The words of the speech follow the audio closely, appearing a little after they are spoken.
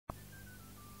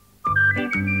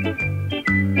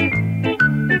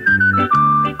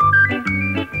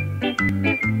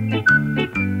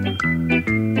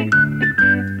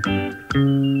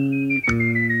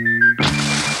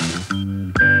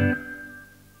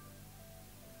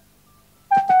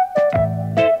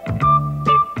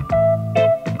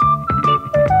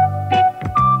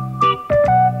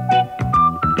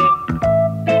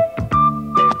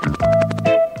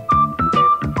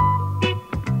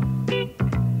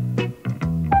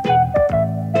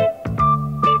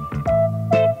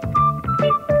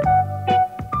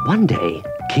One day,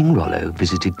 King Rollo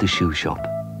visited the shoe shop.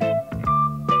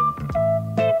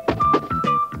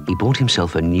 He bought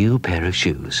himself a new pair of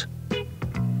shoes.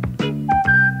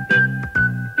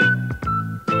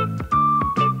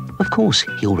 Of course,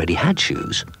 he already had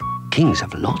shoes. Kings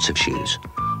have lots of shoes.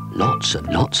 Lots and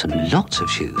lots and lots of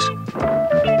shoes.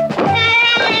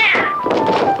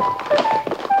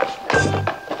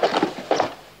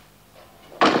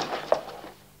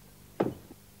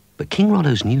 But King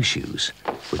Rollo's new shoes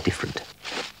were different.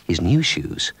 His new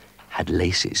shoes had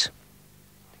laces.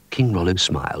 King Rollo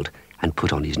smiled and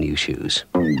put on his new shoes.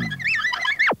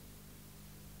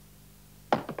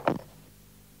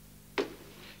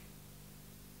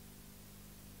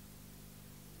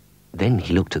 Then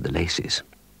he looked at the laces.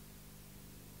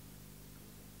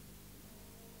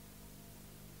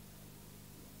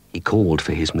 He called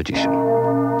for his magician.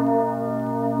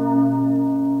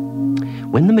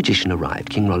 When the magician arrived,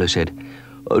 King Rollo said,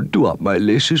 "Do up my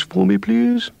laces for me,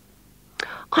 please."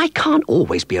 "I can't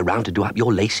always be around to do up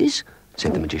your laces,"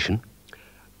 said the magician.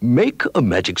 "Make a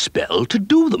magic spell to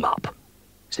do them up,"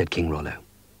 said King Rollo.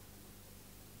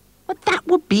 "But that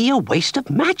would be a waste of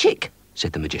magic,"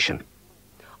 said the magician.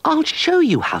 "I'll show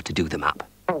you how to do them up.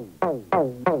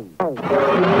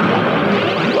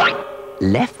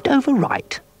 Left over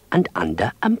right and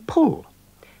under and pull.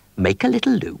 Make a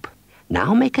little loop.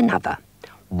 Now make another.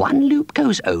 One loop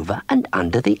goes over and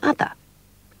under the other.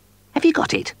 Have you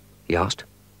got it?" he asked.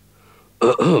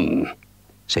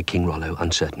 Said King Rollo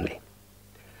uncertainly.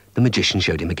 The magician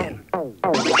showed him again.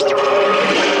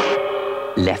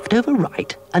 Left over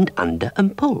right and under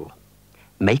and pull.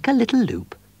 Make a little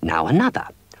loop. Now another.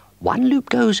 One loop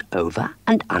goes over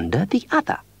and under the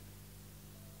other.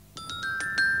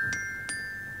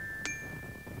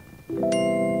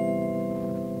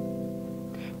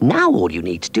 "Now all you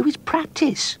need to do is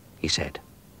practice," he said.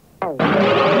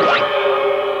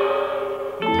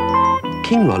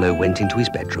 King Rollo went into his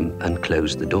bedroom and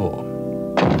closed the door.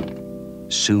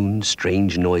 Soon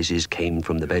strange noises came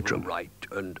from the bedroom. Right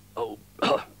and blow.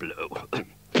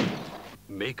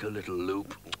 Make a little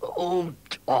loop.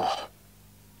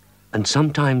 And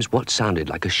sometimes what sounded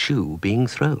like a shoe being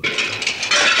thrown.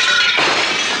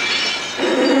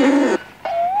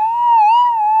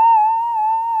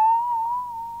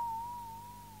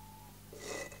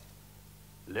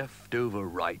 Left over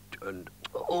right and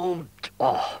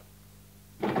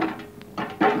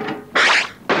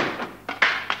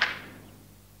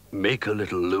Make a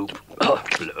little loop.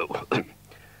 Blow.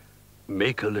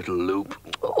 Make a little loop.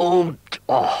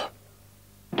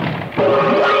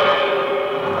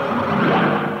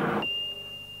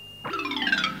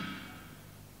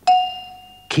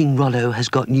 King Rollo has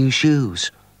got new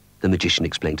shoes, the magician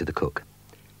explained to the cook.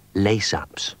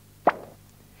 Lace-ups.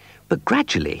 But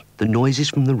gradually, the noises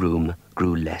from the room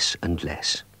grew less and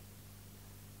less.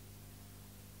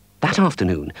 That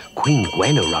afternoon, Queen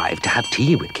Gwen arrived to have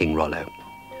tea with King Rollo.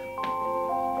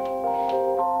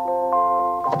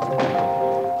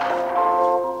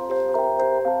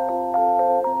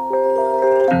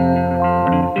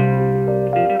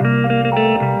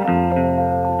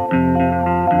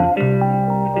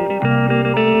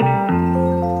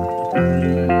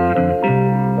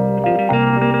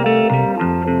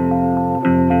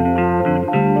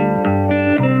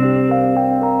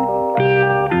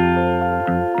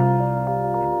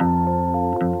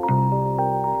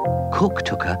 Cook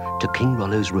took her to King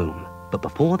Rollo's room, but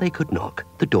before they could knock,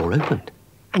 the door opened,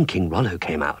 and King Rollo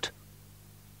came out.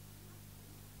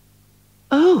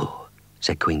 "Oh,"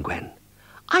 said Queen Gwen,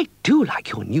 "I do like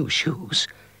your new shoes.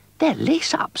 They're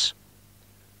lace-ups."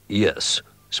 "Yes,"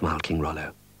 smiled King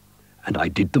Rollo, "and I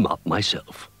did them up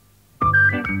myself."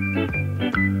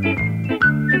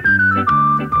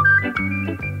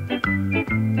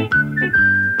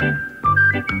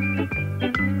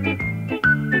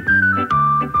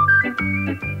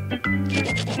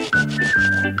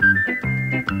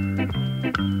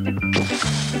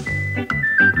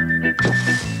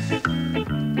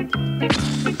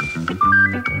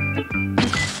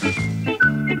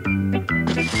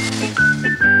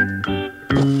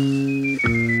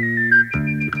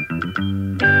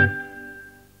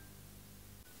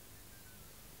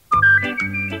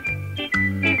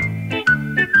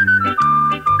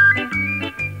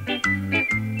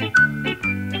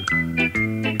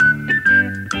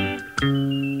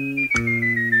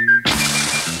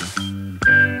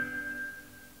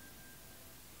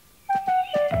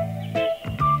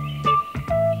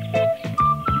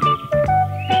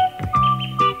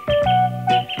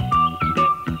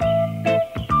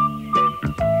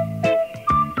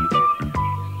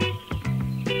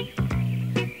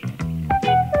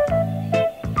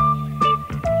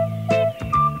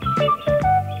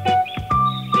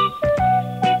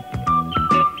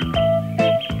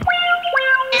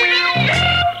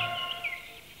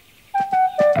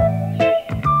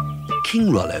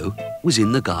 King Rollo was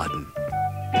in the garden.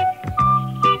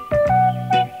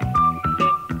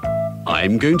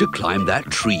 "I'm going to climb that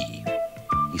tree,"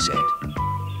 he said.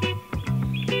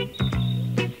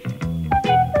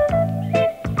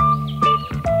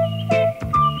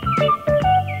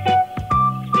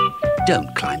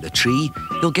 "Don't climb the tree,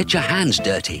 you'll get your hands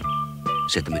dirty,"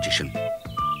 said the magician.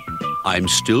 "I'm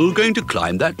still going to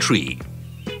climb that tree,"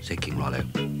 said King Rollo.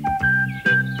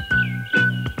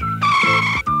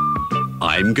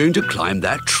 "I'm going to climb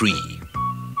that tree."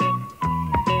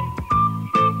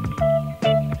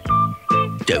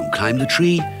 "Don't climb the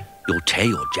tree, you'll tear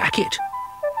your jacket,"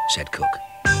 said Cook.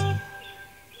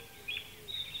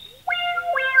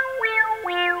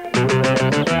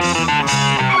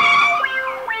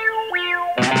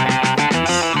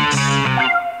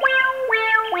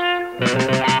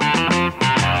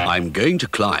 "I'm going to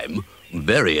climb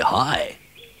very high,"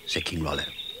 said King Rollo.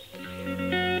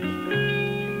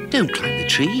 "Don't climb the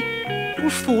tree, you'll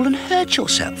fall and hurt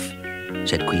yourself,"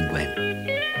 said Queen Gwen.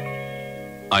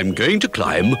 "I'm going to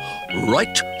climb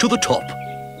right to the top,"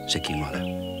 said King Rollo.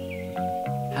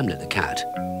 Hamlet the cat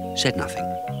said nothing.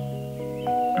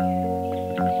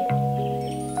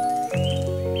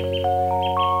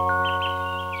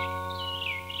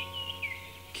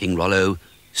 King Rollo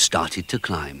started to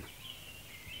climb.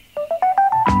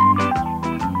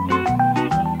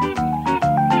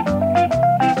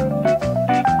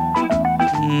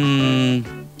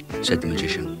 Said the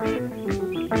magician.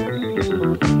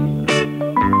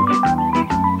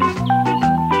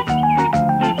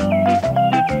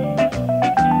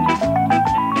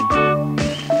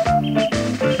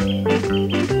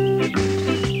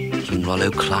 King Rollo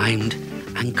climbed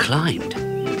and climbed.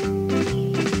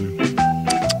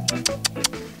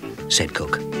 Said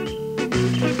Cook.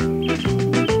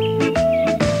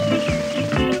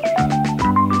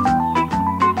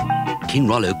 King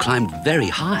Rollo climbed very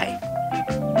high.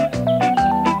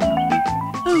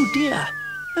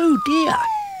 "Oh dear,"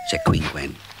 said Queen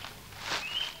Gwen.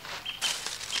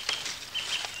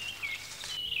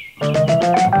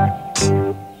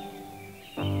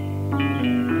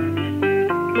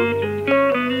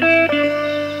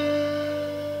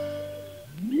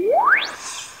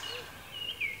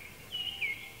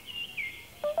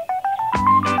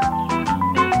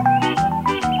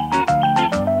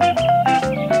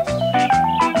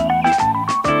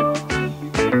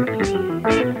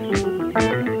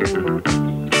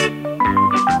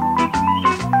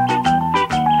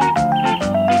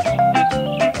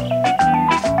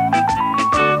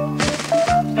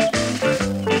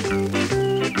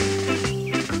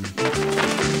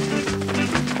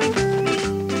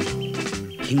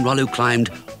 King Rollo climbed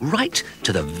right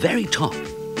to the very top.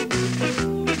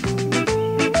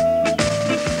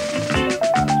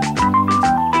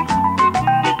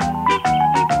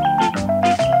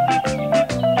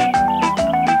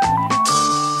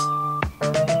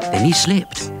 Then he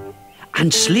slipped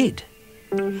and slid,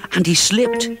 and he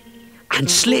slipped and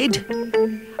slid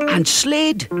and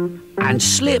slid and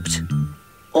slipped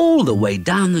all the way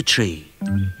down the tree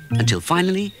until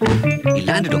finally he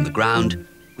landed on the ground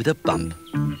with a bump.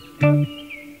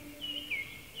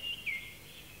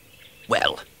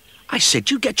 "Well, I said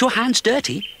you'd get your hands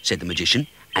dirty," said the magician,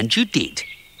 "and you did."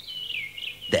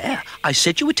 "There, I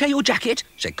said you would tear your jacket,"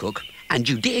 said Cook, "and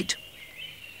you did."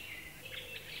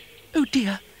 "Oh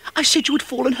dear, I said you would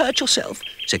fall and hurt yourself,"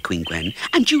 said Queen Gwen,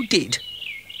 "and you did."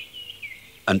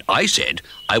 "And I said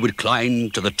I would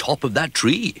climb to the top of that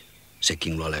tree," said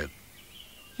King Rollo.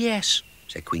 "Yes,"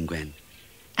 said Queen Gwen,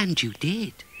 "and you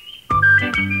did."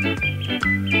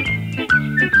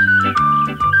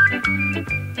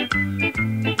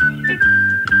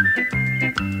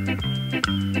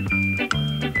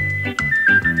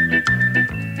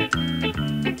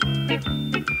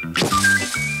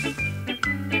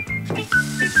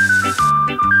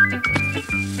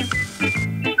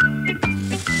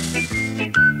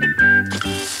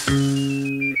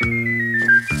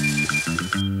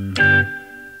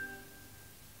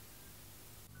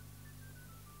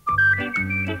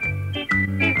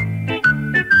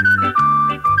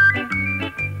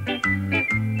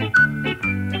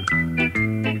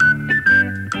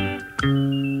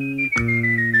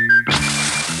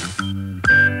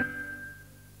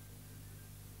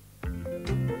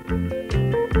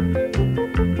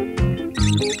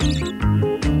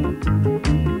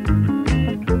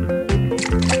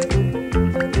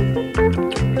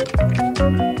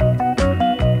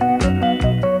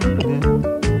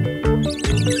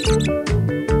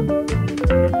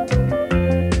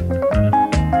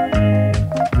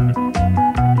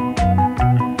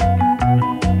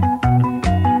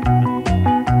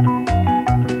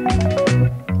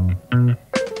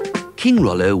 King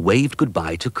Rollo waved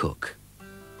goodbye to Cook.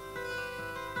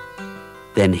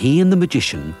 Then he and the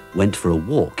magician went for a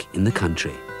walk in the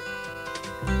country.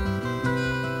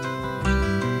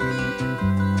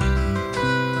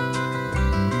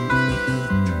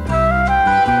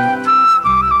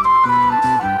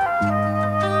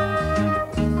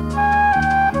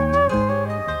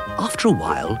 After a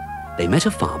while, they met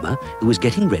a farmer who was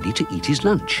getting ready to eat his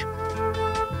lunch.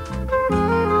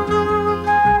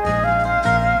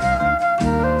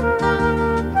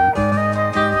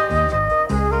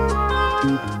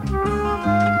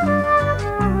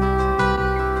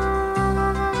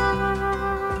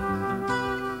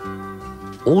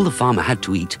 All the farmer had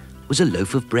to eat was a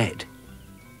loaf of bread.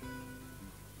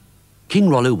 King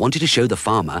Rollo wanted to show the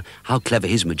farmer how clever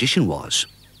his magician was.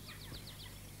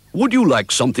 "Would you like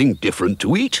something different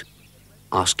to eat?"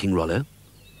 asked King Rollo.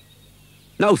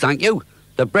 "No, thank you.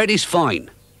 The bread is fine,"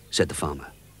 said the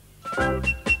farmer.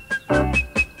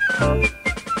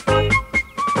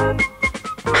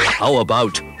 "How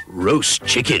about roast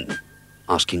chicken?"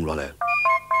 asked King Rollo.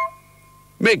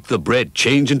 "Make the bread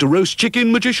change into roast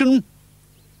chicken, magician."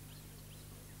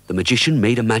 The magician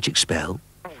made a magic spell,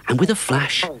 and with a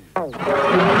flash,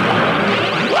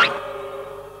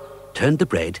 turned the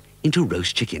bread into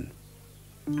roast chicken.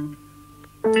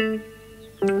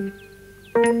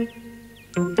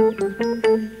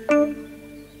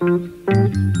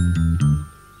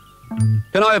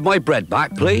 "Can I have my bread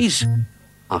back, please?"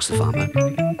 asked the farmer.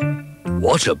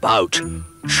 "What about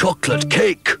chocolate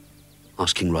cake?"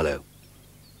 asked King Rollo.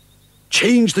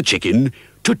 "Change the chicken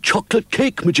to chocolate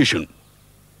cake, magician."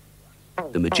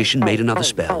 The magician made another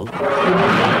spell,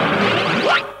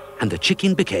 and the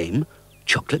chicken became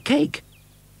chocolate cake.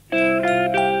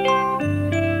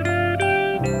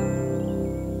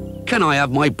 "Can I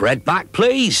have my bread back,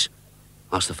 please?"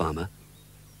 asked the farmer.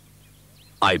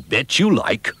 "I bet you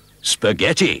like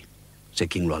spaghetti," said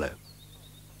King Rollo.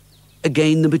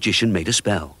 Again the magician made a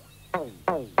spell.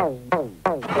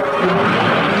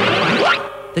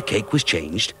 The cake was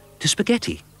changed to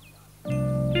spaghetti.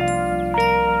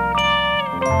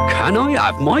 "Can I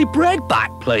have my bread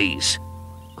back, please?"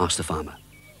 asked the farmer.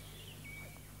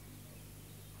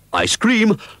 "Ice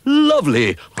cream,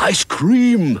 lovely ice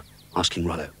cream," asked King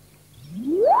Rollo.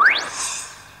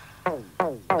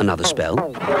 Another spell.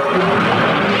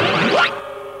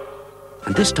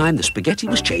 And this time the spaghetti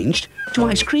was changed to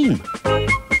ice cream.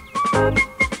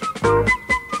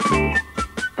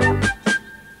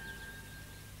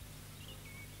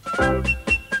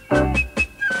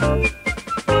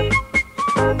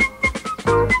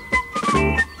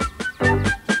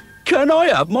 "Can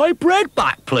I have my bread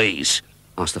back, please?"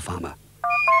 asked the farmer.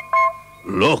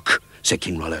 "Look," said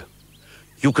King Rollo,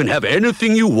 "you can have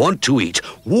anything you want to eat.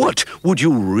 What would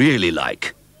you really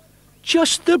like?"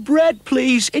 "Just the bread,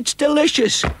 please. It's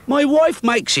delicious. My wife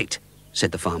makes it,"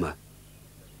 said the farmer.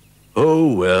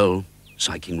 "Oh, well,"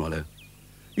 sighed King Rollo,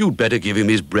 "you'd better give him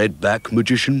his bread back,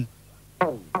 magician."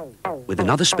 With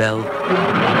another spell,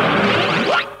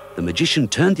 the magician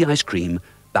turned the ice cream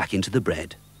back into the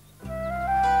bread.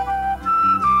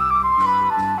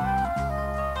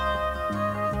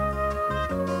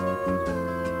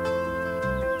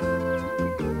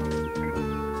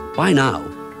 By now,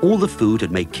 all the food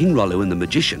had made King Rollo and the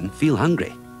magician feel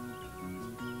hungry.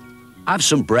 "Have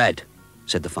some bread,"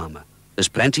 said the farmer. "There's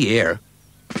plenty here."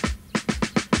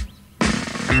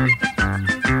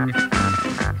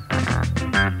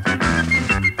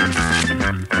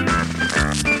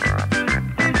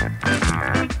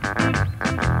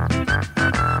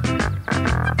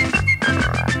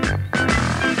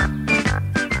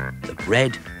 The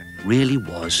bread really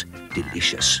was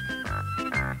delicious.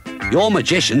 "Your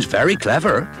magician's very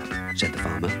clever," said the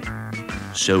farmer.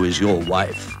 "So is your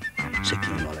wife," said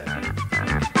King Rollo.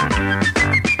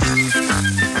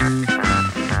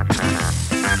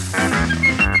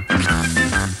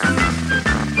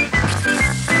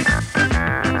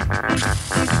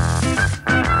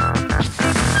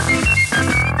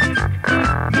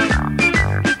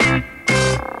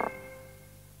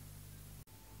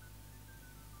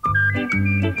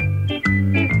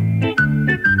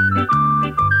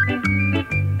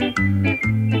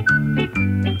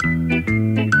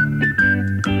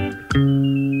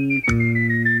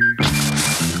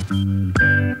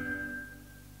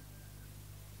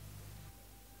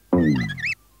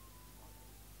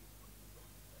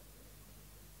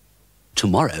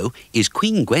 "Tomorrow is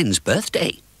Queen Gwen's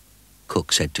birthday,"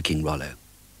 Cook said to King Rollo.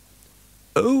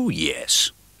 "Oh,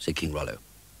 yes," said King Rollo.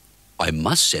 "I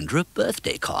must send her a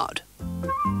birthday card."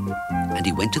 And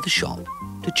he went to the shop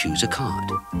to choose a card.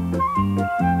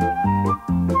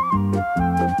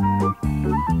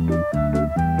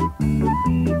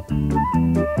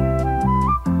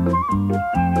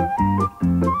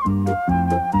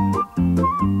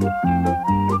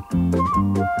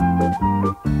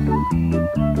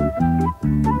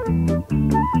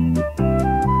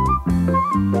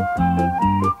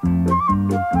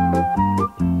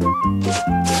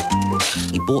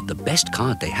 bought the best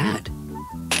card they had.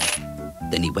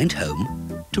 Then he went home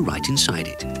to write inside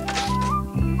it.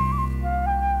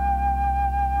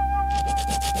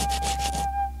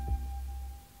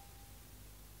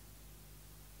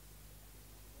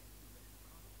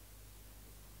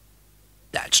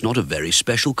 "That's not a very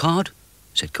special card,"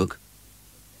 said Cook.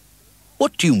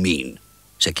 "What do you mean?"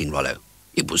 said King Rollo.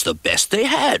 "It was the best they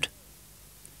had."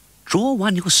 "Draw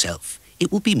one yourself.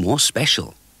 It will be more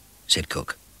special," said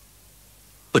Cook.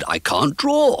 "But I can't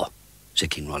draw," said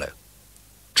King Rollo.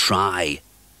 "Try,"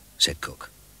 said Cook.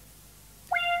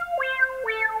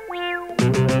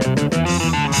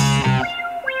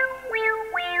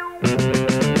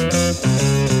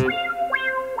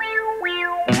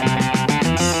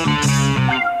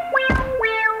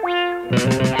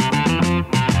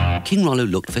 King Rollo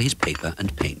looked for his paper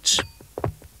and paints.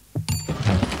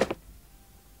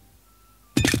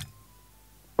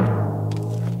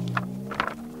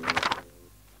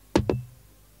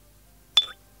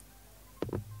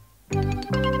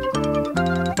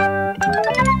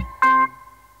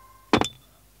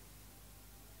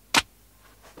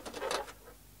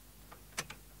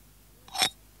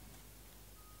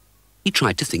 He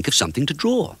tried to think of something to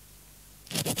draw.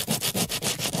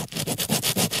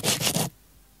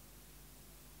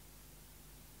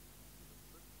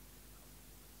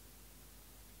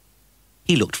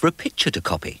 He looked for a picture to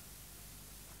copy.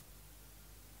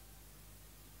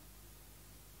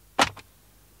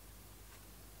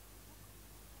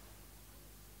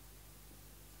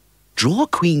 "Draw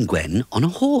Queen Gwen on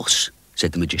a horse,"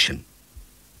 said the magician.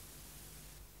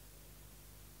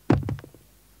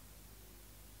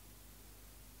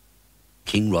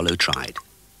 King Rollo tried.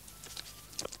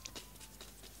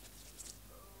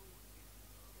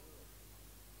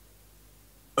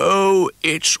 "Oh,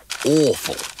 it's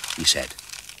awful," he said,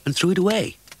 and threw it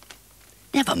away.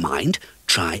 "Never mind,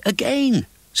 try again,"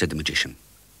 said the magician.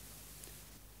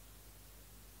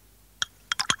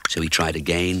 So he tried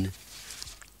again,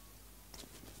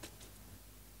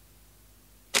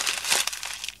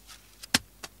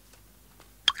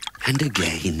 and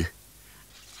again.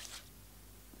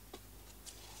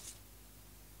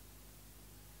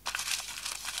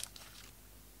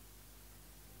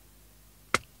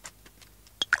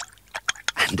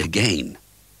 And again.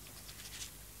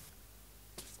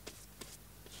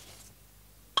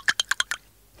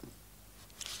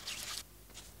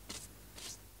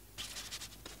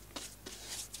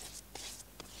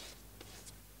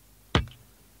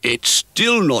 "It's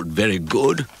still not very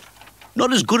good.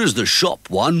 Not as good as the shop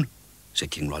one,"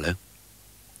 said King Rollo.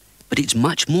 "But it's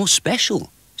much more special,"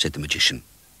 said the magician.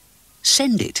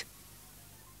 "Send it."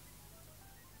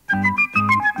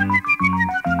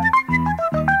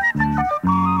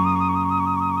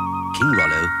 King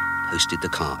Rollo posted the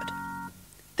card.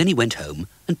 Then he went home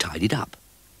and tied it up.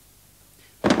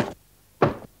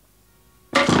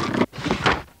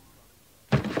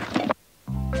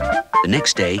 The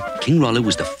next day, King Rollo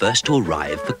was the first to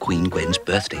arrive for Queen Gwen's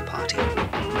birthday party.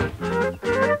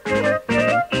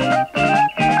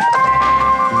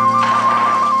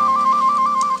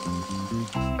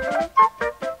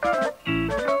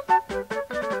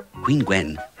 Queen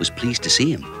Gwen was pleased to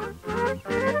see him.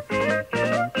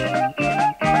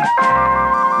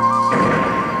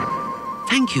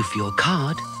 "Thank you for your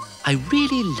card. I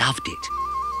really loved it,"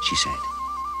 she said.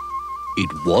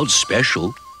 "It was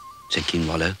special," said King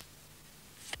Rollo.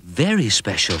 "Very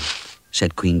special,"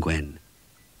 said Queen Gwen,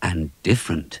 "and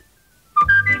different."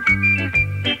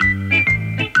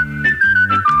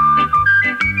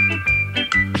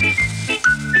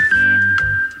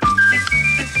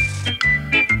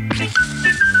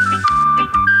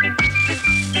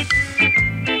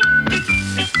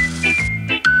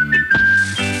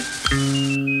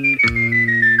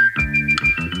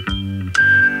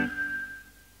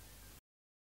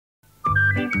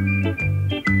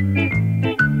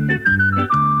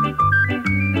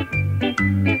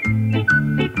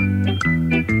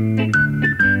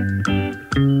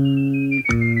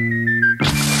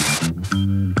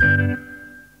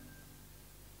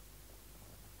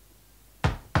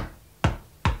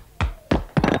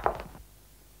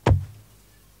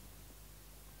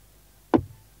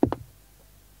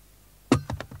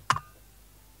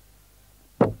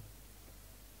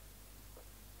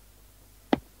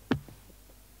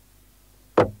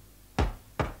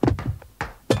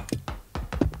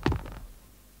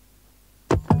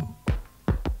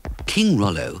 King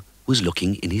Rollo was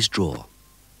looking in his drawer.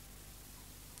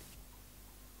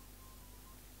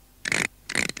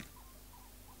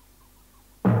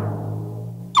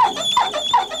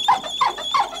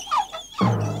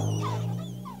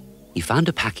 He found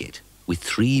a packet with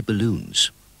 3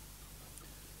 balloons.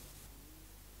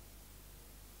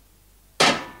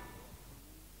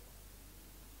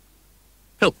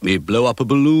 Help me blow up a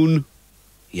balloon,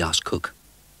 he asked Cook.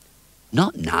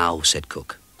 Not now, said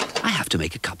Cook. I have to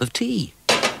make a cup of tea.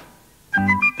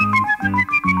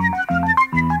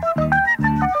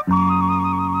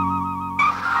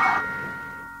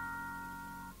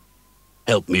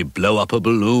 Help me blow up a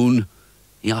balloon,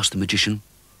 he asked the magician.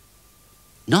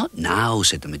 Not now,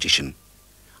 said the magician.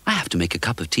 I have to make a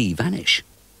cup of tea vanish.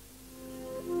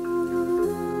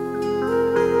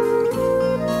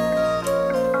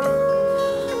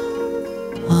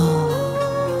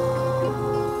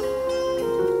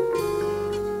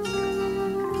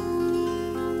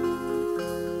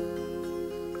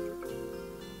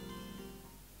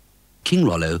 King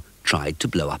Rollo tried to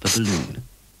blow up a balloon.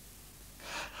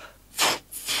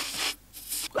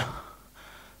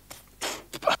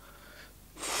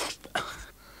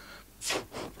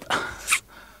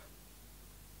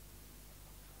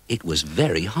 It was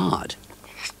very hard,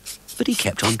 but he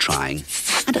kept on trying,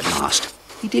 and at last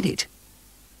he did it.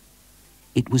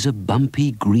 It was a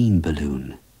bumpy green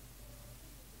balloon.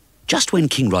 Just when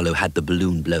King Rollo had the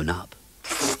balloon blown up,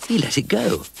 he let it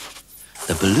go.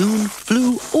 The balloon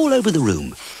flew all over the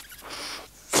room.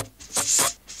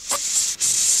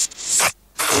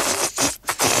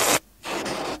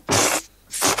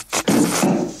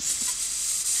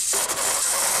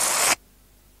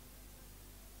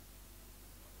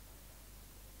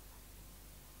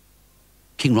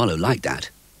 King Rollo liked that,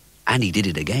 and he did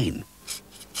it again.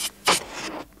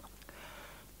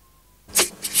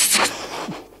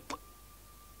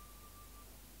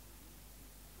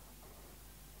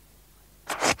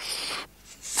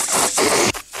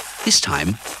 This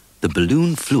time, the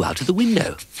balloon flew out of the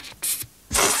window.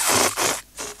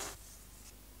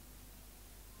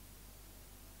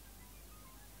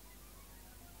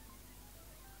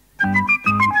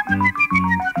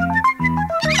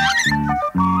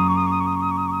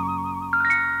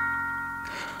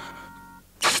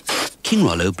 King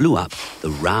Rollo blew up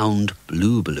the round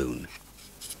blue balloon.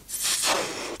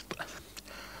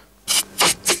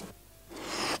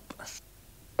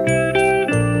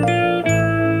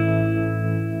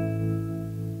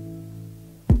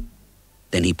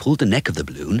 Then he pulled the neck of the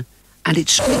balloon, and it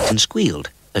squeaked and squealed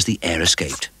as the air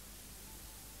escaped.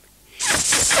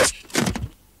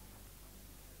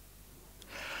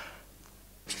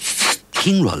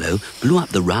 King Rollo blew up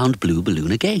the round blue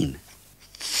balloon again.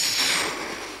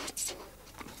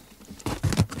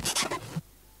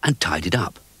 And tied it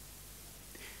up.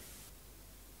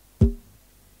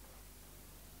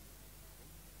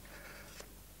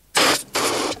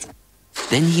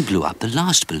 Then he blew up the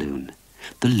last balloon,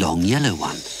 the long yellow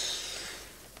one.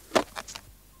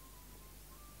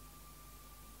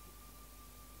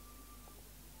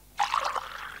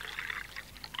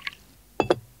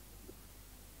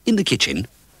 In the kitchen,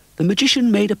 the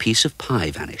magician made a piece of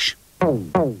pie vanish.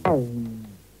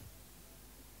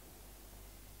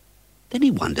 Then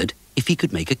he wondered if he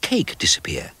could make a cake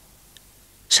disappear.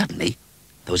 Suddenly,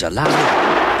 there was a loud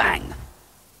bang.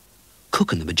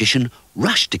 Cook and the magician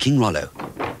rushed to King Rollo.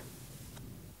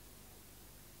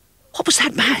 What was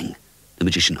that bang? The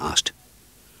magician asked.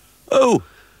 Oh,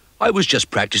 I was just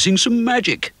practicing some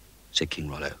magic, said King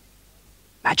Rollo.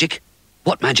 Magic?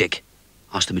 What magic?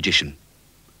 Asked the magician.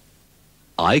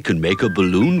 I can make a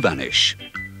balloon vanish,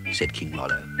 said King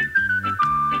Rollo.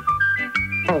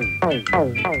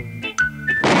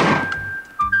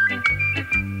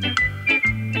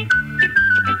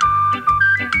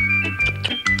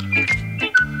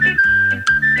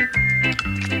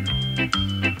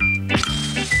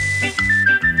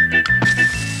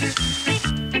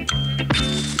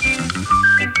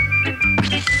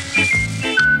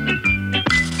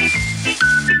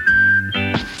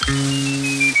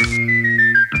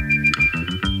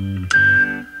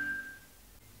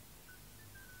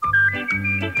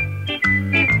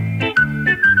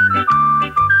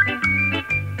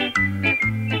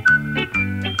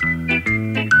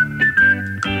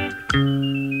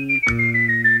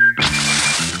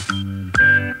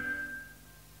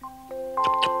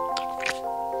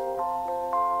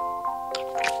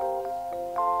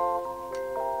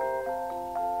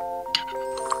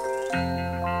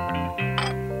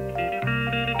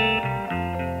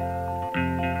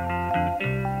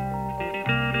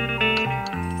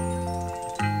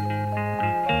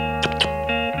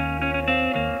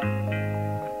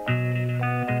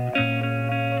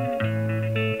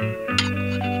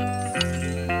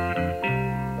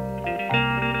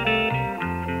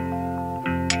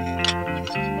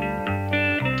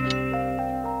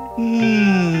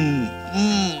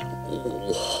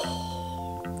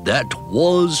 That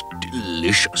was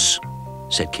delicious,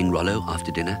 said King Rollo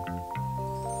after dinner.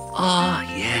 Ah,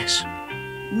 yes,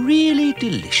 really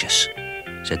delicious,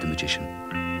 said the magician.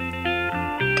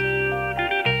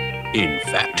 In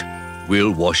fact,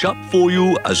 we'll wash up for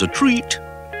you as a treat,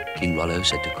 King Rollo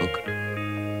said to Cook.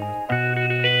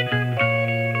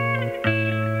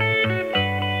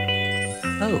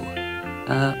 Oh,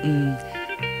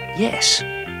 yes,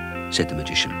 said the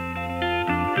magician.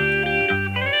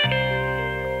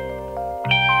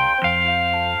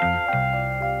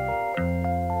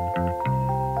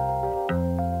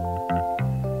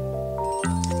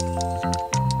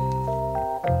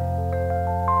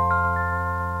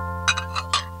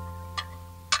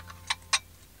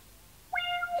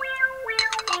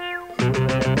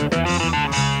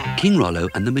 King Rollo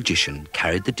and the magician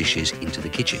carried the dishes into the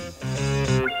kitchen.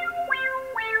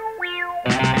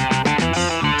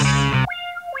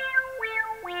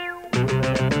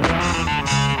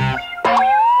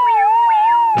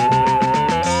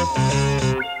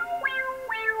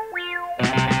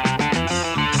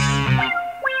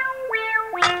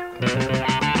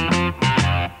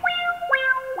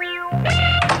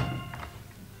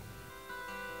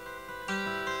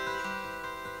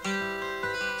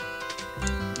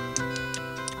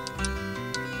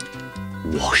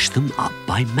 Wash them up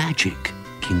by magic,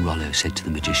 King Rollo said to the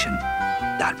magician.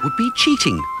 That would be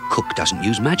cheating. Cook doesn't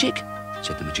use magic,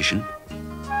 said the magician.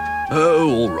 Oh,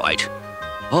 all right.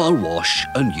 I'll wash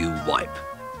and you wipe,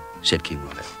 said King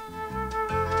Rollo.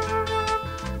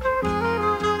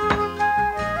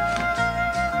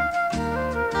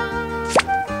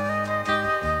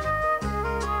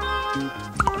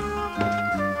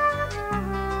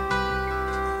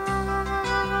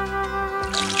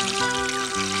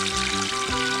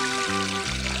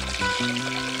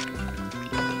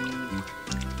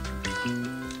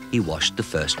 He washed the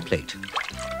first plate.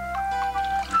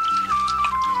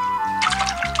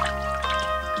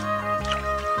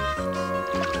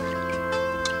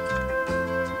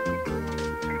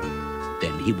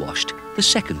 Then he washed the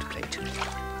second plate.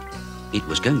 It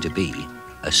was going to be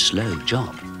a slow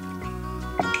job.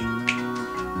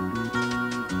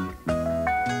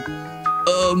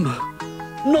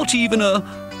 Not even a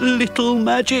little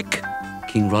magic?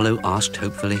 King Rollo asked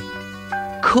hopefully.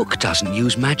 Cook doesn't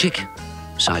use magic,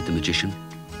 sighed the magician.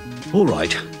 All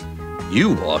right,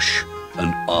 you wash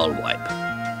and I'll wipe,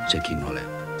 said King Rollo.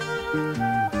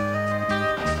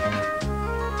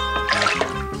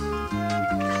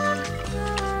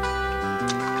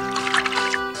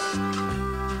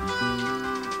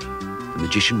 The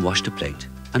magician washed a plate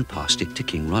and passed it to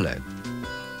King Rollo.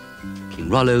 King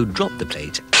Rollo dropped the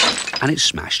plate and it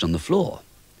smashed on the floor.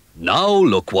 Now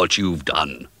look what you've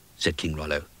done, said King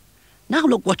Rollo. Now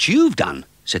look what you've done,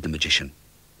 said the magician.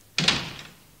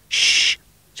 Shh,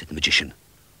 said the magician.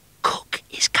 Cook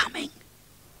is coming.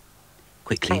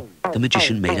 Quickly, the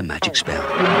magician made a magic spell.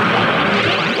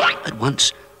 At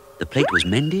once, the plate was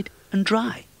mended and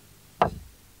dry.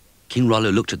 King Rollo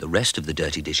looked at the rest of the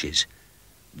dirty dishes.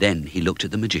 Then he looked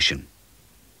at the magician.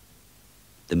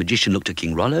 The magician looked at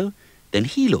King Rollo. Then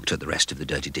he looked at the rest of the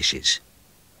dirty dishes.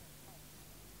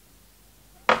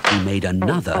 He made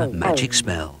another magic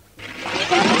spell.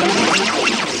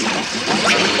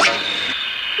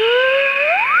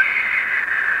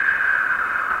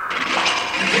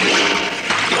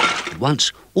 At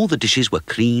once, all the dishes were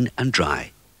clean and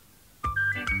dry.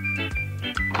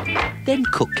 Then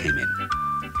Cook came in.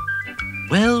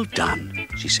 Well done,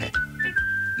 she said.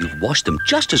 You've washed them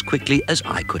just as quickly as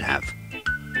I could have.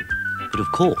 But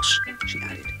of course, she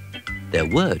added, there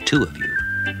were two of you.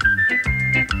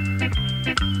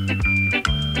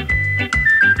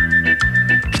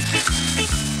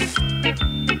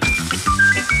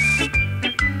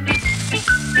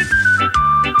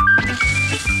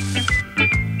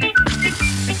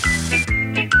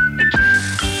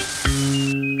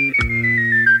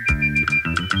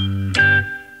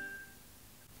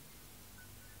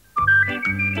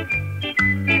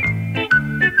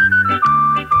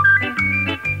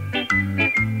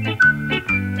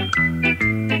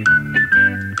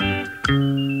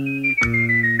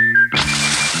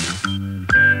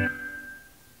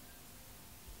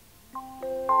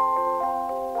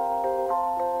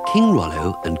 King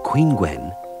Rollo and Queen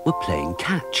Gwen were playing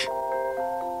catch.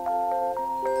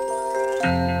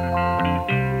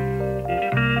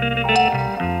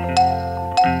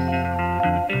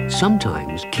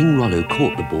 Sometimes King Rollo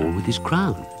caught the ball with his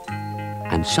crown,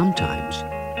 and sometimes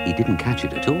he didn't catch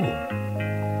it at all.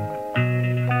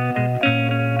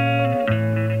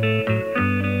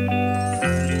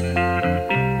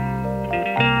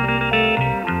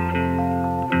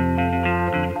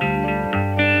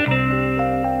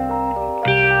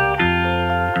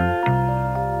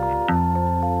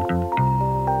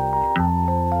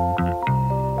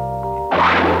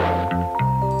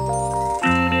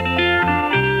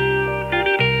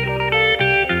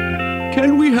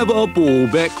 we have our ball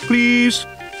back, please?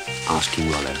 Asked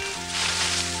King Rollo.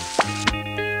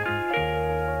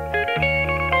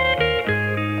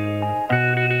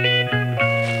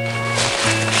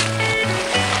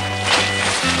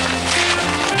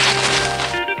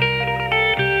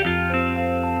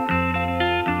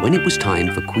 When it was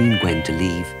time for Queen Gwen to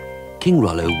leave, King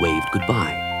Rollo waved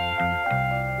goodbye.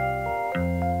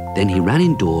 Then he ran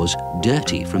indoors,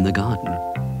 dirty from the garden.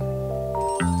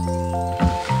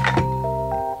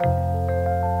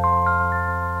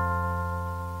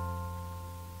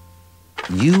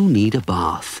 You need a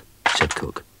bath, said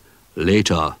Cook.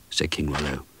 Later, said King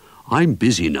Rollo. I'm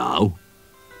busy now.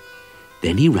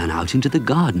 Then he ran out into the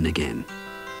garden again.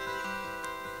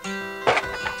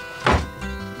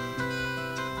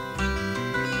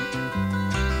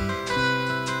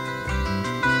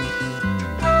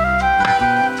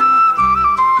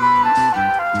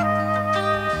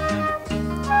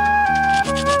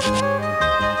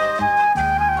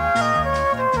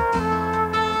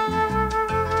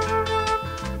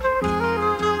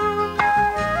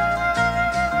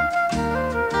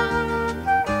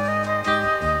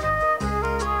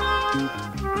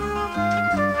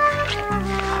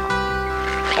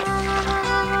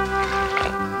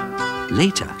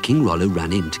 Later, King Rollo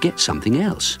ran in to get something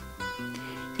else.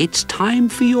 It's time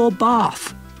for your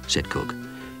bath, said Cook.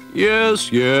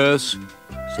 Yes, yes,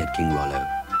 said King Rollo,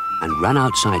 and ran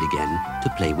outside again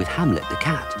to play with Hamlet the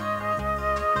cat.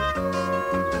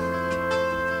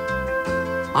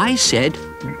 I said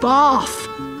bath,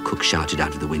 Cook shouted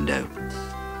out of the window.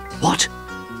 What?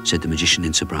 Said the magician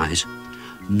in surprise.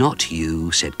 Not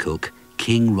you, said Cook,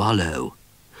 King Rollo.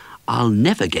 I'll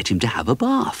never get him to have a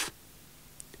bath.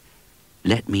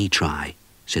 Let me try,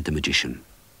 said the magician.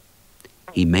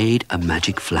 He made a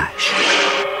magic flash.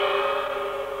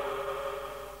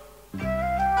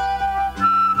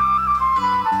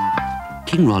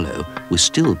 King Rollo was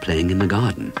still playing in the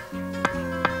garden.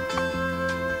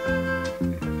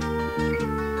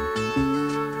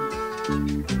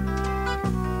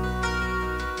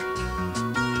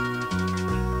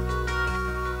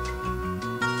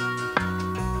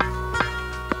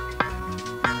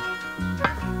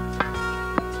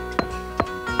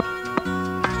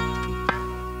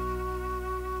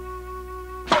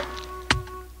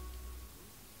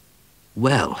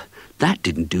 Well, that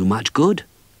didn't do much good,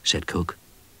 said Cook.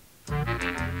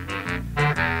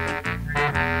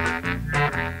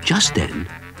 Just then,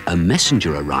 a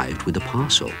messenger arrived with a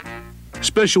parcel.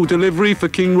 Special delivery for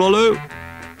King Rollo,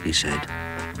 he said.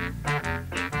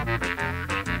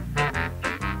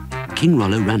 King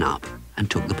Rollo ran up and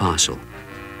took the parcel.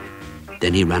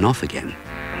 Then he ran off again.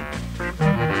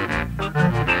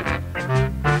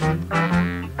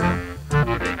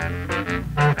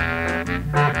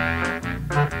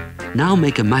 Now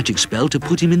make a magic spell to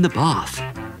put him in the bath,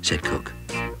 said Cook.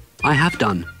 I have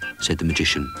done, said the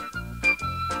magician.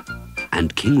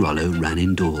 And King Rollo ran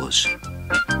indoors.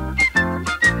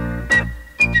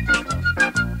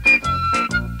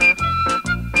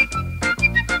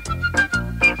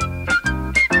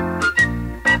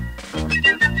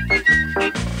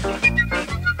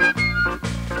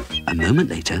 A moment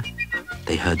later,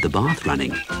 they heard the bath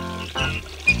running.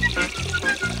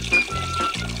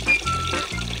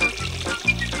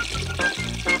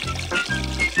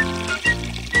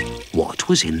 What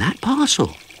was in that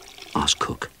parcel? Asked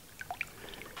Cook.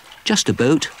 Just a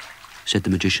boat, said the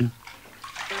magician.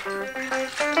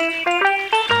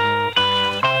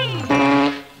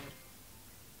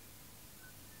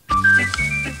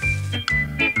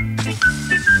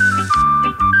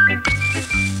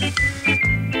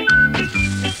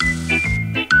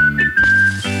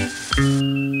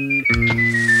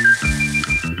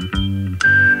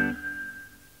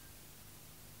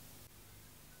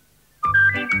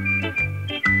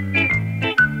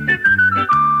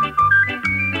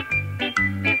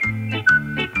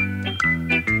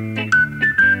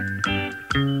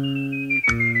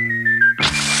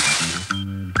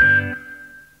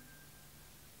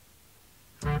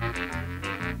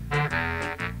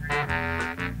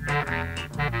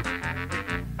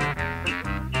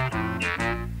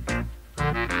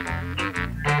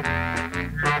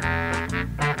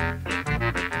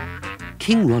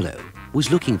 King Rollo was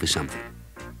looking for something.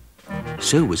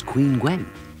 So was Queen Gwen.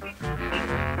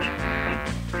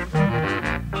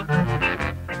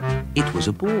 It was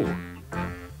a ball.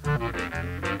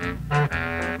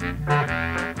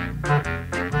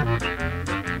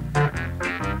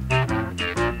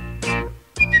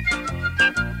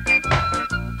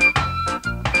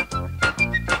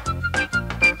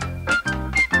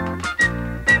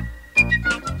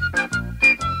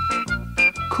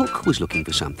 Cook was looking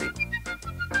for something.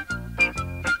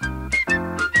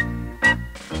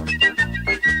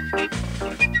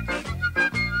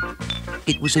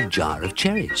 was a jar of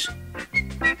cherries.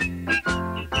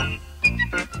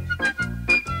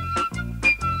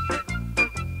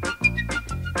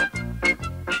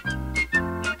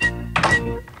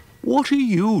 What are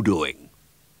you doing?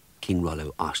 King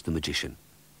Rollo asked the magician.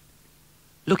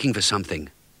 Looking for something,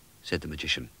 said the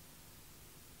magician.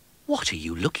 What are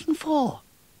you looking for?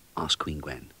 Asked Queen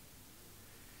Gwen.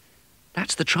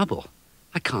 That's the trouble.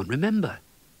 I can't remember,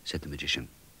 said the magician.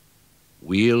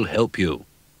 We'll help you,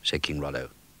 said King Rollo,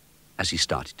 as he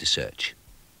started to search.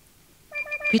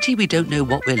 Pity we don't know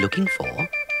what we're looking for,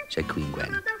 said Queen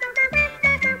Gwen.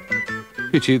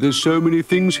 Pity there's so many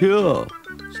things here,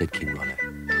 said King Rollo.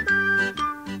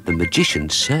 The magician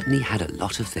certainly had a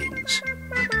lot of things.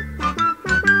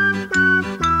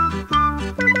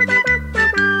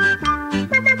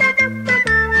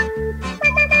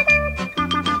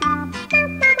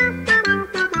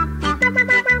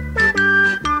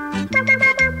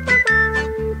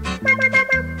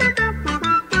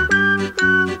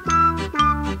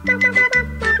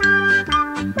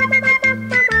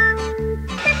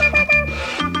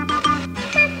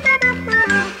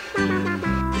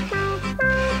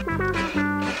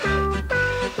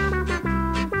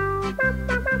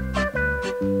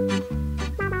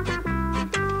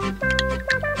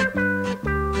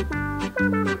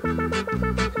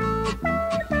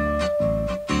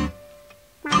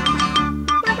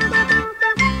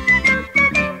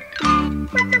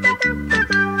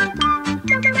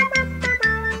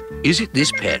 Is it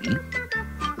this pen?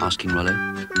 Asked King Rollo.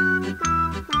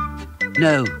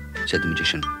 No, said the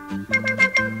magician.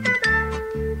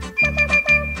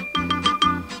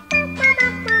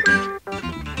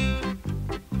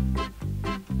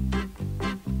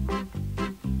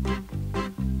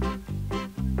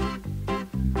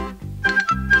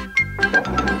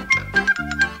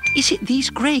 Is it these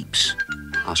grapes?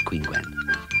 Asked Queen Gwen.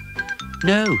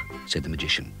 No, said the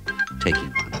magician, taking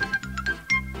one.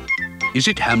 Is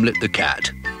it Hamlet the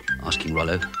cat? Asked King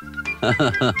Rollo. Ha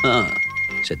ha ha ha,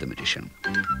 said the magician.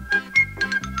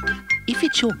 If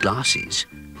it's your glasses,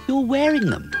 you're wearing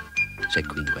them, said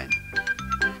Queen Gwen.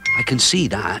 I can see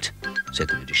that, said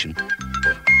the magician.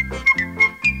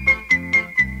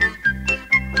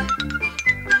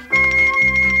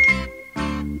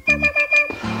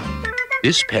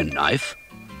 This penknife?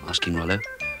 Asked King Rollo.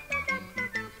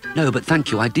 No, but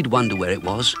thank you, I did wonder where it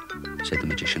was, said the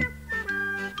magician.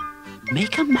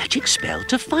 Make a magic spell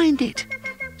to find it,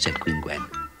 said Queen Gwen.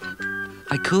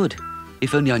 I could,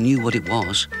 if only I knew what it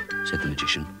was, said the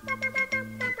magician.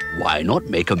 Why not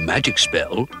make a magic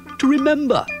spell to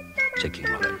remember, said King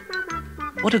Rollo.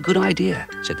 What a good idea,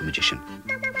 said the magician.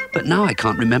 But now I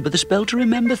can't remember the spell to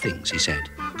remember things, he said.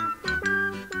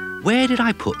 Where did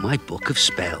I put my book of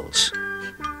spells?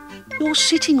 You're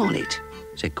sitting on it,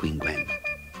 said Queen Gwen.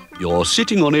 You're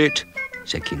sitting on it,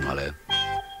 said King Rollo.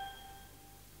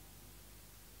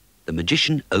 The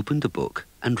magician opened the book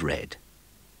and read.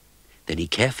 Then he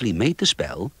carefully made the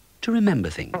spell to remember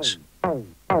things.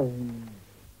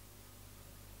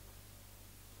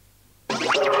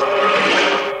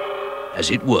 Has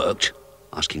it worked?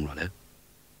 Asked King Rollo.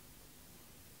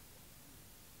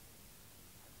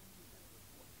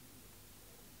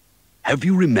 Have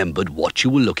you remembered what you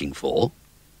were looking for?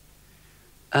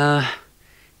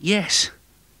 Yes,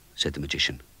 said the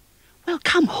magician. Well,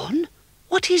 come on.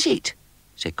 What is it?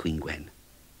 Said Queen Gwen.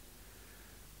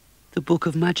 The Book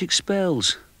of Magic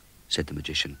Spells, said the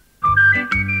magician.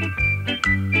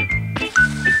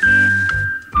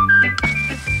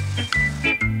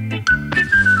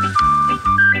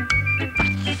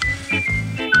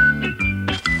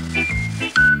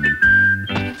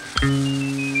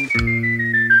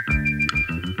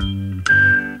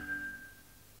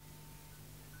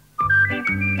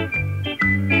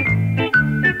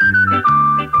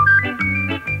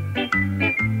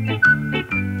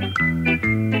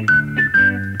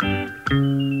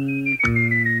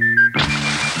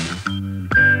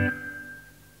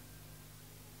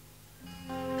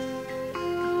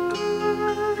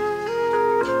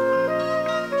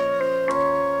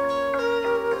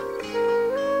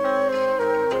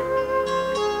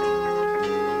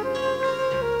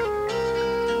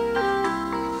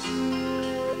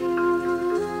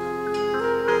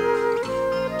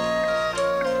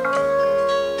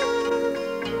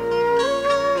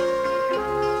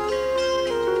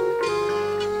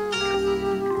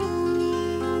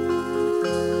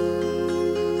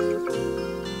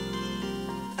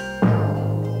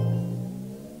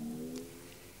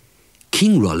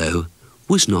 King Rollo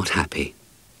was not happy.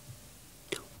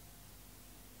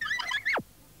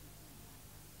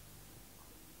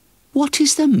 What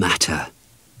is the matter?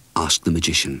 Asked the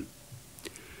magician.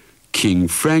 King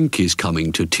Frank is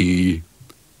coming to tea,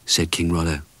 said King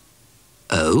Rollo.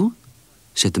 Oh?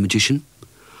 Said the magician.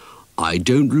 I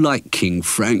don't like King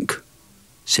Frank,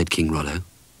 said King Rollo.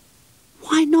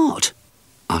 Why not?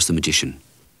 Asked the magician.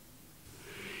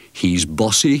 He's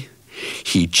bossy,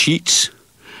 he cheats,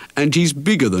 and he's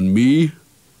bigger than me,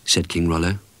 said King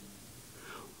Rollo.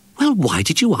 Well, why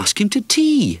did you ask him to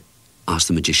tea? Asked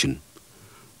the magician.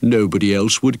 Nobody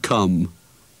else would come,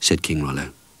 said King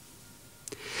Rollo.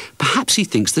 Perhaps he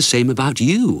thinks the same about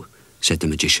you, said the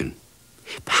magician.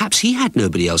 Perhaps he had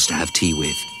nobody else to have tea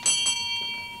with.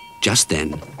 Just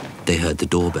then, they heard the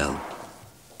doorbell.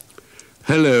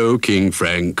 Hello, King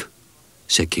Frank,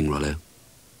 said King Rollo.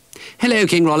 Hello,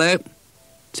 King Rollo,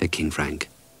 said King Frank.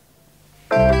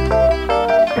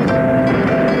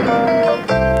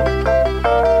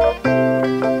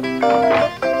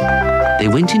 They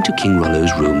went into King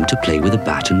Rollo's room to play with a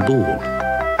bat and ball.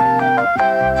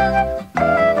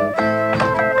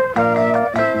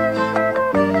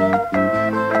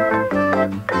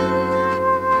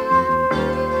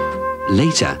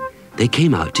 Later, they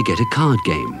came out to get a card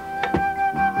game.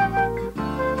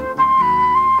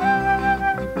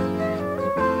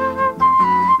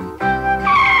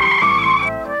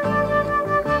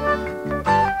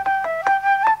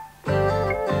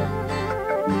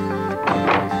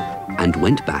 And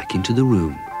went back into the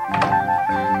room.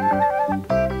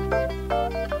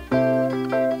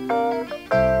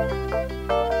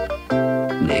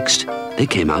 Next, they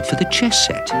came out for the chess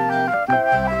set.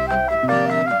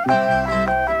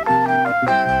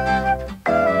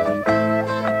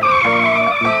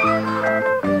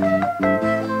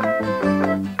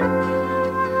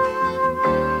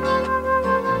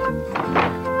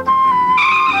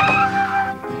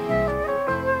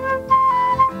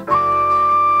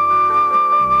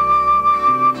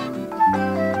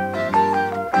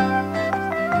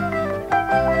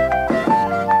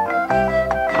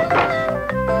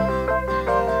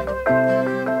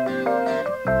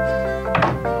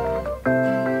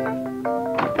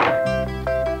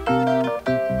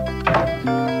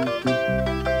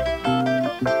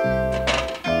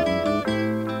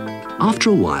 After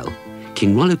a while,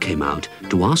 King Rollo came out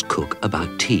to ask Cook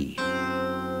about tea.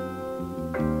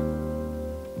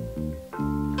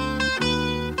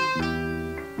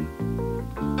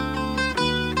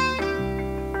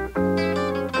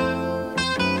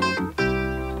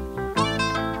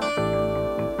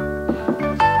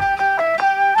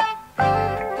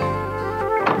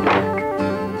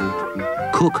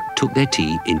 Cook took their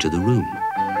tea into the room.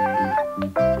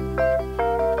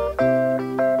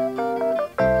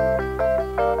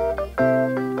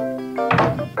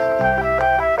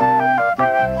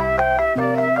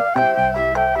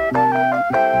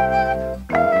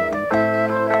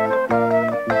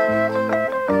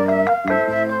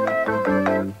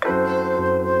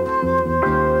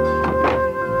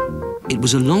 It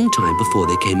was a long time before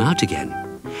they came out again,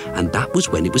 and that was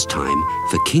when it was time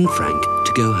for King Frank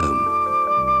to go home.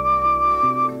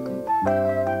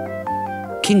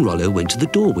 King Rollo went to the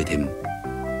door with him.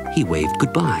 He waved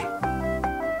goodbye.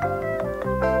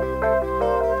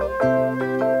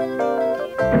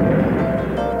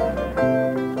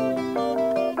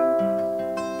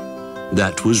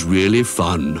 That was really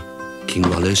fun, King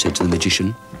Rollo said to the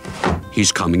magician.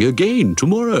 He's coming again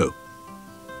tomorrow.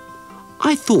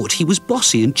 I thought he was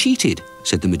bossy and cheated,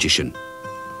 said the magician.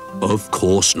 Of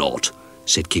course not,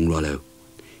 said King Rollo.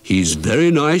 He's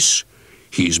very nice.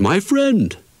 He's my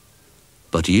friend.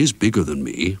 But he is bigger than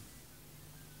me.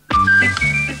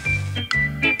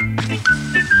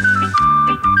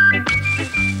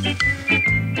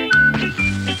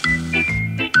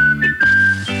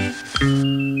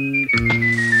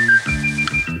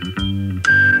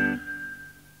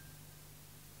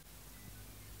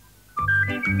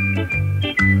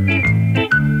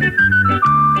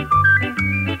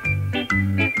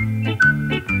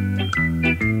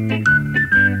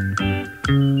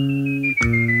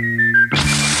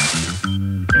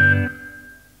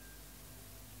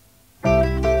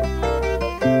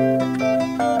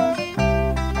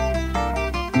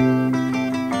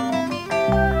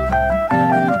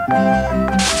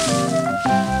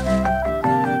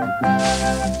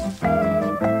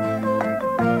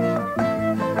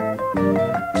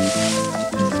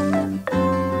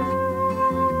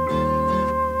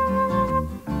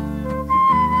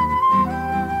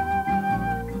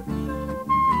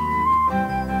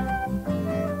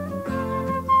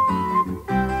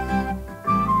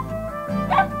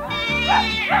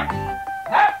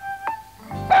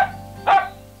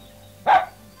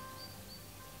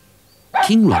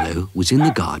 King Rollo was in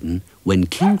the garden when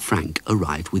King Frank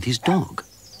arrived with his dog.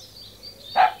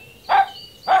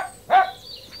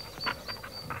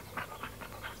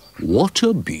 "What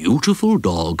a beautiful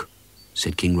dog,"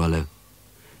 said King Rollo.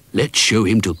 "Let's show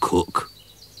him to Cook."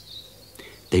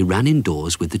 They ran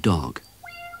indoors with the dog.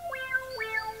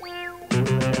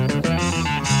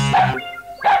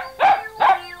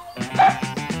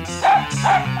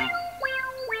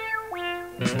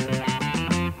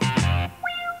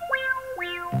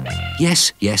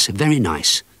 "Yes, yes, very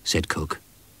nice," said Cook.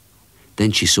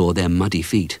 Then she saw their muddy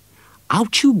feet.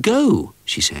 "Out you go,"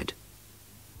 she said.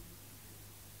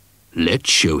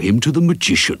 "Let's show him to the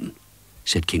magician,"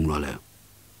 said King Rollo.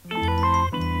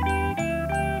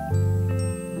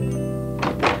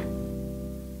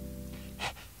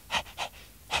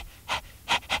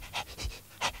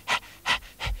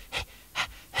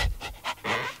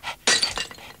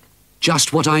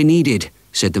 "Just what I needed,"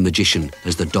 said the magician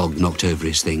as the dog knocked over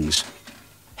his things.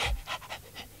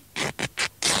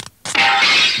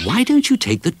 "Why don't you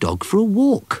take the dog for a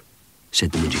walk?"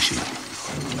 said the magician.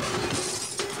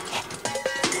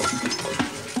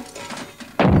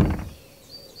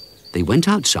 They went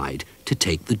outside to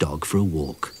take the dog for a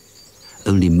walk.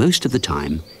 Only most of the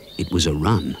time, it was a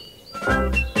run.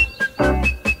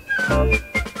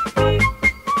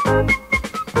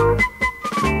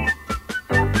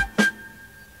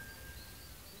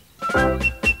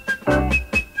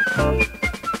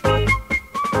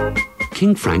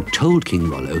 King Frank told King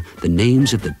Rollo the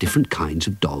names of the different kinds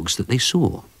of dogs that they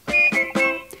saw.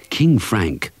 King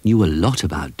Frank knew a lot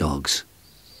about dogs.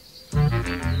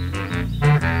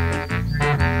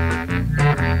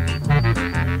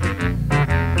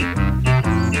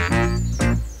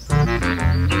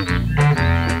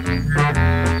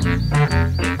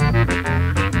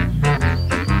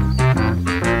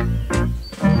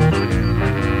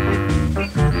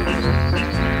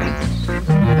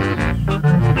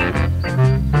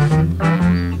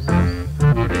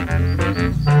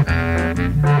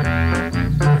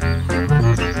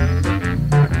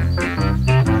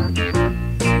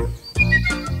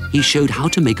 He showed how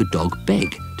to make a dog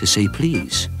beg to say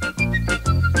please.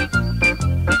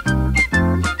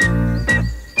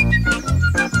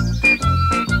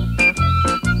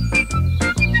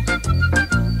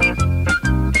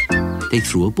 They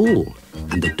threw a ball,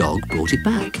 and the dog brought it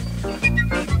back.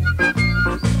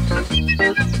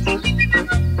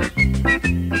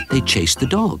 They chased the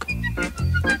dog.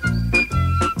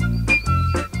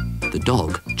 The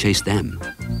dog chased them.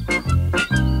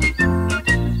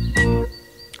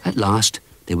 At last,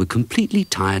 they were completely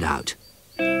tired out.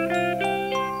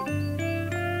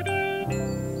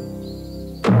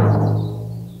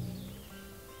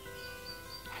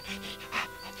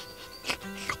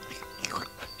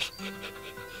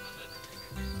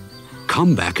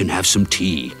 "Come back and have some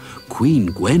tea. Queen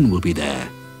Gwen will be there,"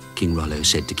 King Rollo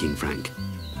said to King Frank.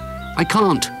 "I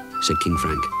can't," said King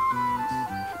Frank.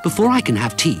 "Before I can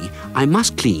have tea, I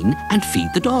must clean and feed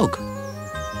the dog."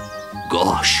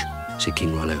 "Gosh," said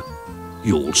King Rollo,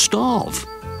 "you'll starve."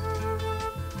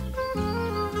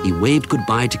 He waved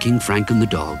goodbye to King Frank and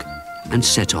the dog and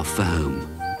set off for home.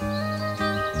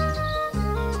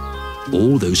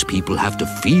 "All those people have to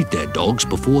feed their dogs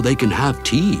before they can have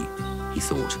tea," he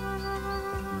thought.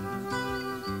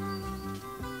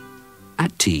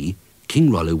 At tea,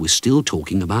 King Rollo was still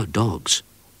talking about dogs.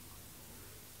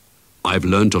 "I've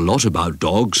learnt a lot about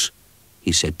dogs,"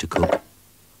 he said to Cook.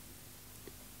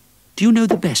 "Do you know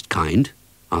the best kind?"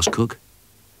 asked Cook.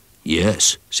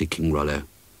 "Yes," said King Rollo.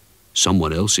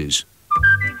 "Someone else's."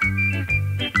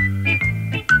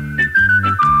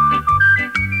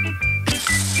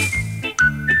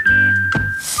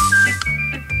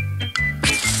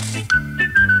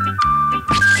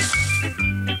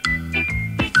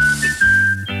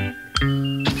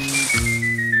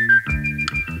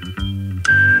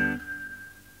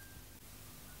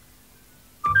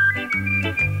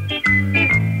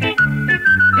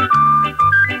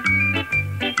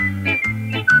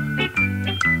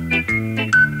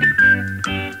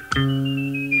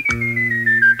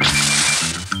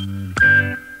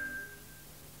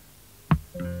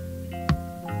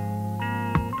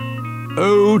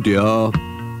 "Oh dear,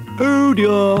 oh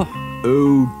dear,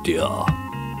 oh dear.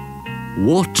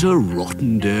 What a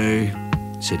rotten day,"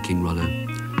 said King Rollo.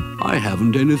 "I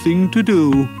haven't anything to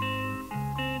do."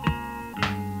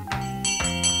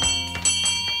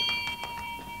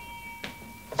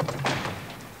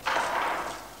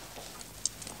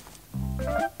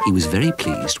 He was very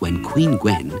pleased when Queen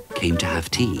Gwen came to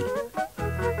have tea.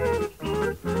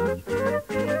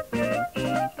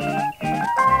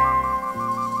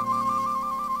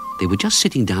 They were just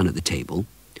sitting down at the table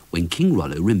when King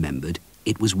Rollo remembered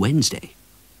it was Wednesday.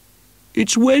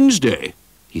 "It's Wednesday,"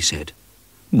 he said.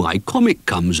 "My comic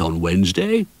comes on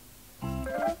Wednesday."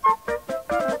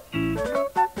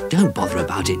 Don't bother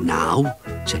about it now,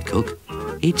 said Cook.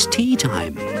 It's tea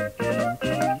time.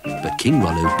 But King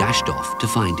Rollo dashed off to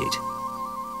find it.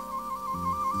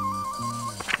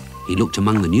 He looked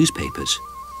among the newspapers,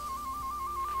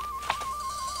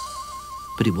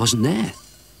 but it wasn't there.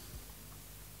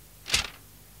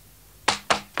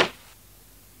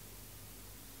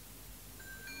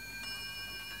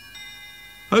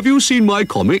 Have you seen my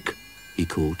comic? He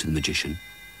called to the magician.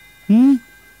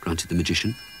 Grunted the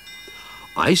magician.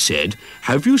 I said,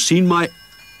 have you seen my...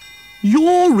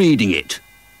 You're reading it,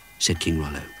 said King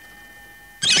Rollo.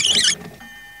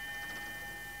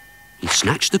 He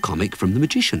snatched the comic from the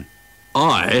magician.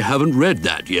 I haven't read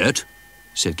that yet,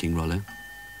 said King Rollo.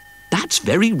 That's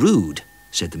very rude,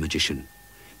 said the magician.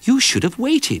 You should have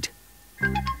waited.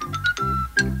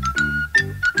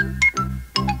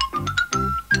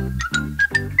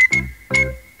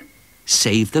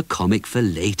 Save the comic for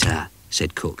later,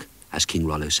 said Cook, as King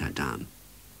Rollo sat down.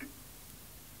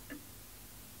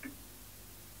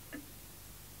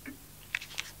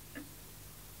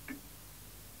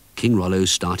 King Rollo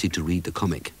started to read the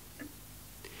comic.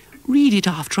 Read it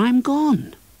after I'm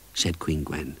gone, said Queen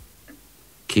Gwen.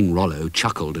 King Rollo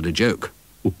chuckled at a joke.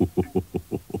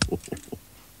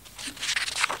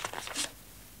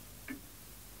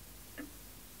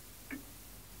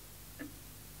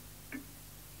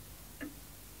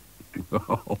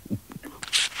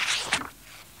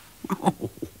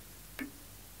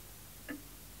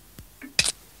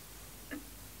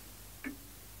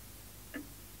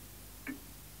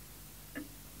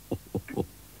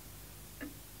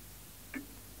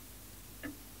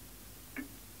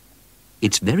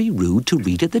 It's very rude to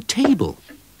read at the table,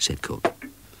 said Cook.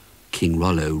 King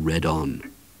Rollo read on.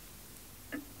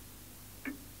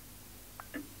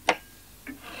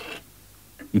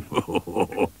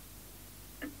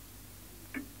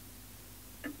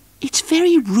 It's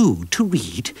very rude to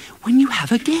read when you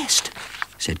have a guest,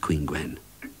 said Queen Gwen.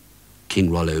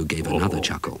 King Rollo gave another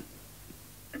chuckle.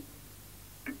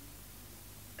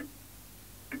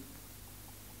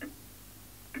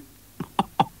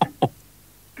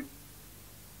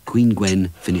 Queen Gwen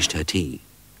finished her tea.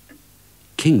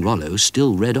 King Rollo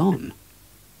still read on.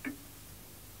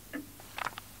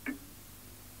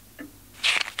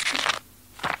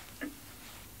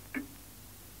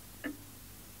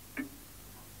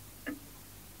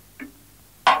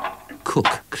 Cook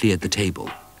cleared the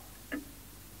table.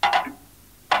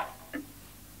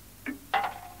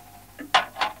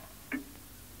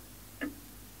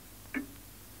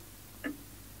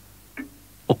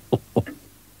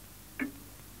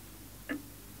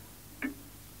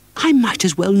 I might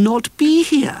as well not be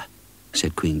here,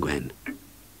 said Queen Gwen.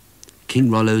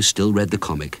 King Rollo still read the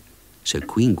comic, so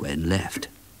Queen Gwen left.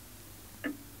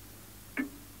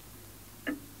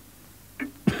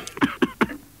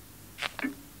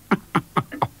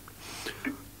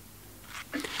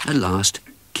 At last,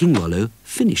 King Rollo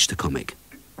finished the comic.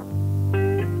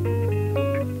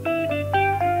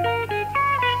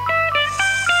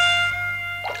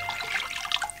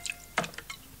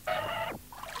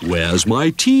 Where's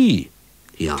my tea?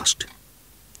 He asked.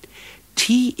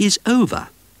 Tea is over.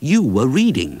 You were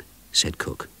reading, said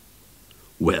Cook.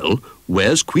 Well,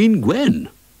 where's Queen Gwen?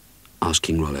 Asked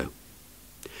King Rollo.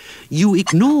 You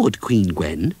ignored Queen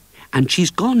Gwen, and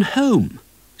she's gone home,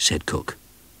 said Cook.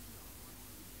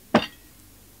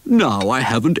 Now I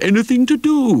haven't anything to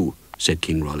do, said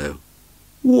King Rollo.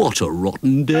 What a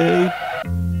rotten day.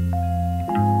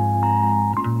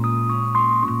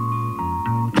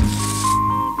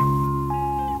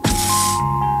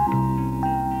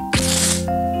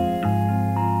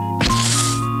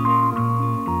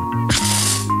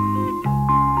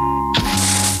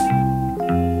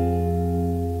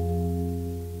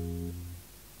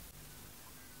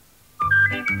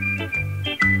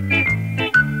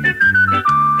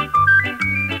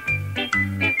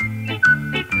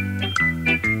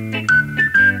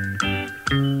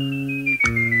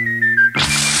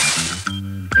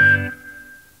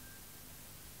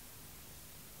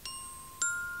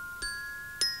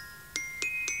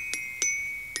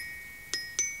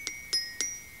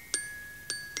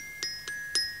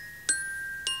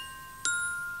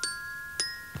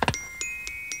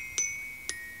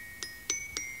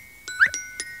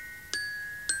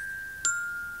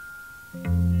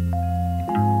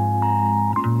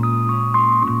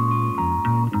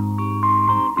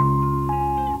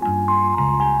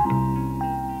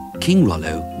 King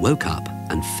Rollo woke up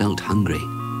and felt hungry.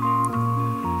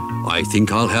 I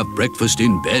think I'll have breakfast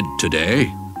in bed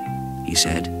today, he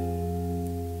said.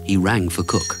 He rang for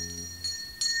Cook.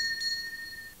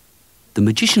 The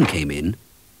magician came in.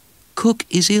 Cook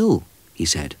is ill, he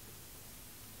said.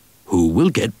 Who will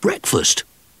get breakfast?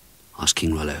 Asked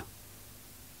King Rollo.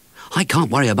 I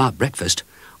can't worry about breakfast.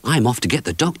 I'm off to get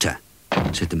the doctor,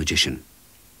 said the magician.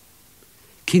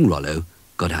 King Rollo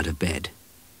got out of bed.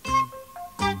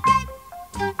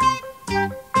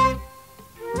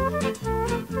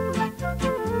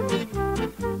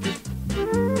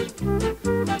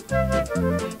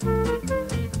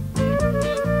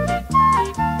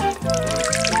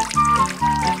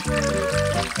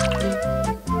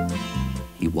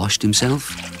 He washed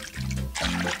himself.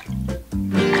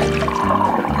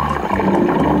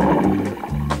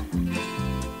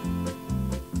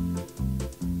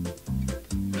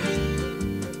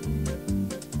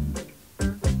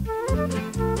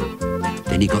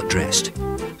 Then he got dressed.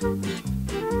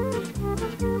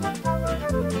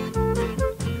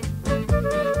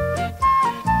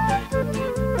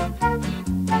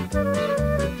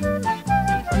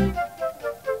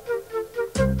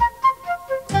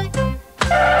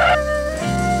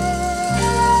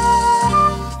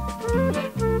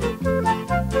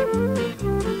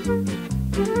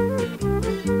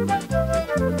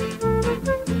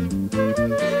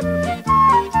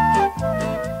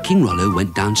 King Rollo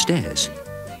went downstairs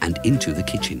and into the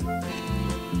kitchen.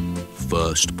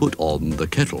 First put on the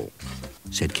kettle,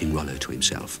 said King Rollo to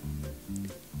himself.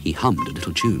 He hummed a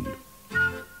little tune.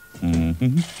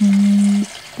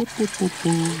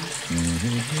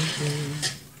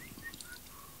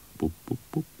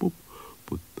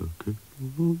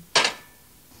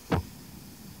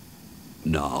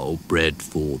 Now bread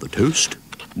for the toast.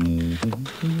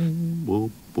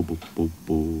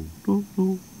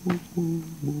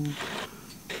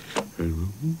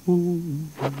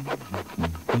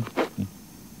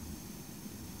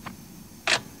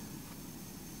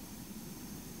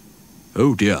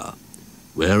 Oh dear,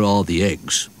 where are the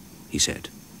eggs? He said.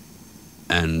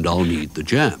 And I'll need the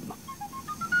jam.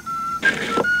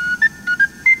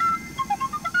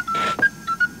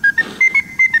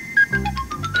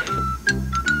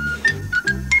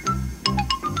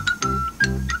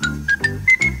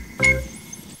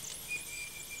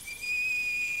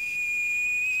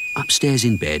 Upstairs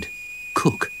in bed,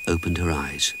 Cook opened her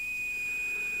eyes.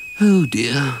 Oh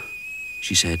dear,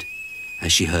 she said,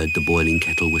 as she heard the boiling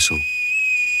kettle whistle.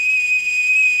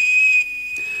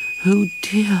 Oh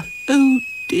dear,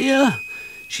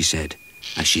 she said,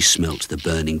 as she smelt the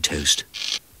burning toast.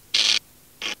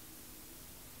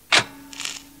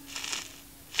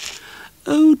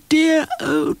 Oh dear,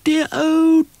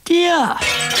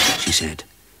 she said,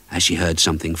 as she heard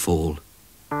something fall.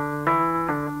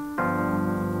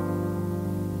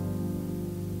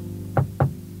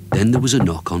 Then there was a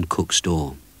knock on Cook's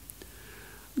door.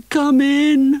 Come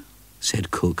in, said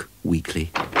Cook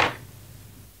weakly.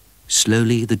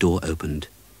 Slowly the door opened,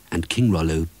 and King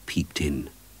Rollo peeped in.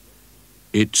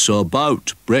 It's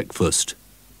about breakfast,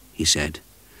 he said.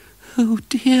 Oh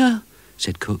dear,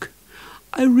 said Cook.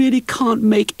 I really can't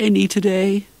make any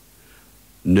today.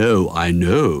 No, I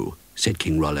know, said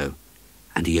King Rollo,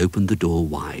 and he opened the door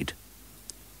wide.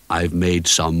 I've made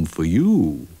some for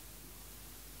you.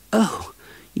 Oh,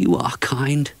 you are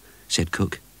kind, said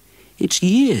Cook. It's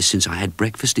years since I had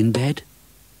breakfast in bed.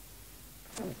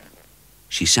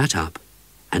 She sat up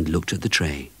and looked at the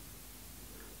tray.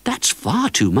 That's far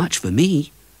too much for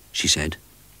me, she said.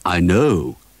 I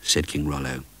know, said King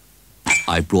Rollo.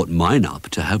 I brought mine up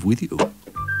to have with you.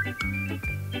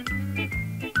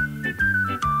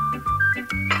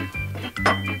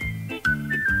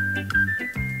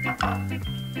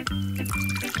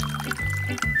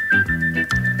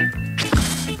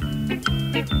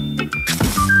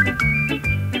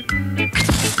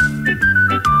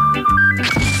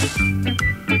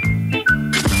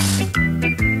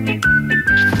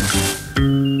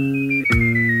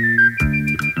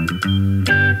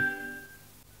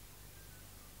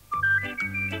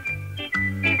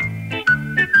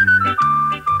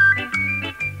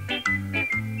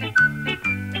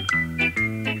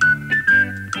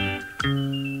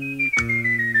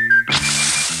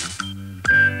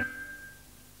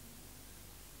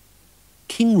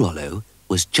 King Rollo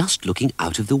was just looking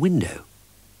out of the window.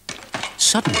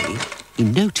 Suddenly, he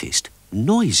noticed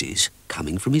noises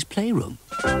coming from his playroom.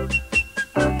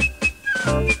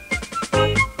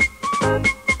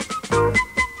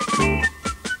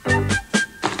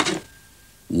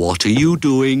 What are you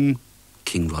doing?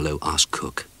 King Rollo asked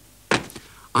Cook.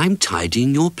 I'm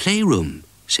tidying your playroom,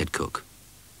 said Cook.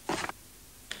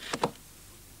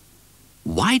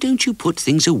 Why don't you put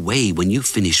things away when you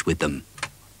finish with them?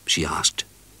 She asked.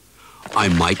 I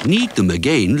might need them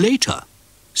again later,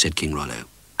 said King Rollo.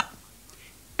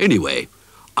 Anyway,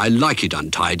 I like it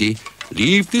untidy.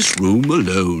 Leave this room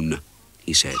alone,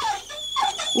 he said.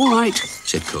 All right,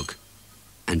 said Cook,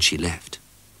 and she left.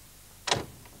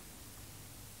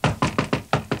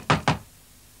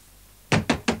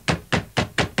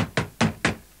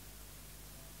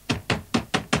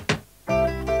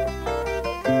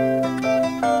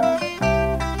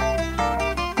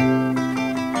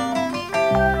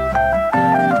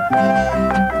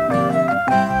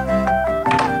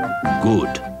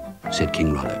 Good, said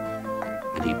King Rollo,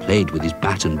 and he played with his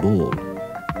bat and ball.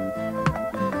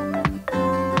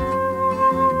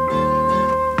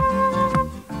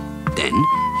 Then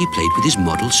he played with his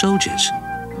model soldiers.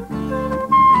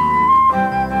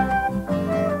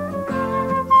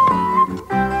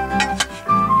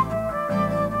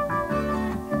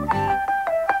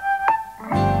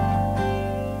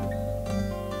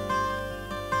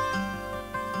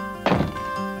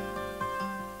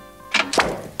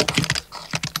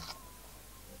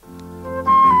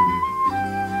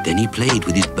 Then he played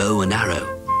with his bow and arrow.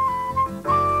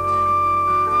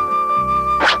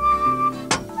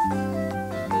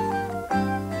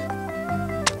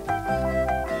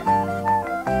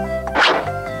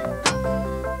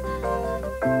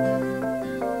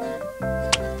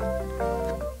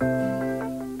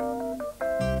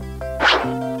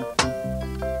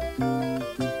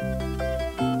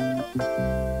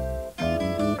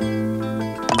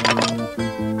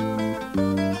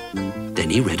 Then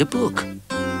he read a book.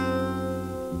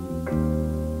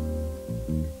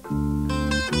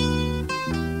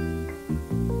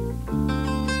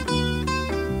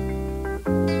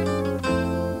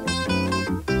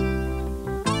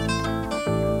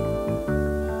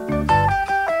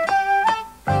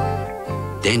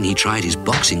 Then he tried his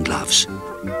boxing gloves.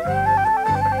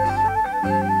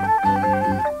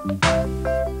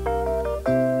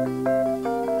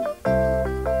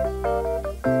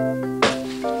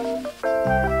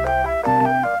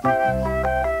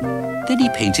 Then he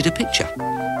painted a picture.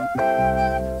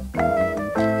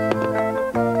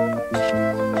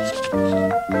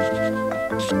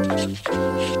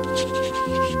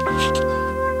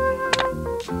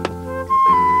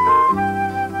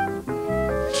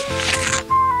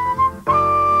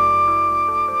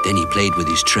 Then he played with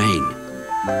his train.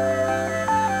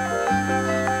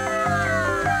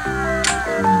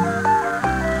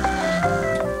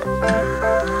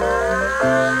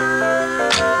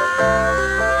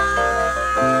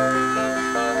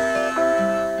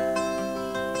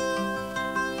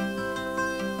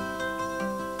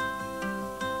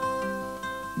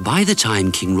 By the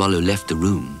time King Rollo left the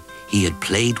room, he had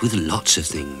played with lots of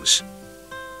things.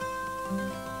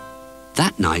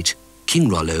 That night, King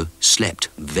Rollo slept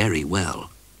very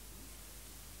well.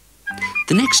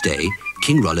 The next day,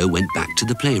 King Rollo went back to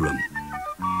the playroom.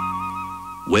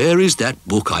 "Where is that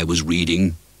book I was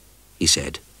reading?" he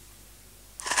said.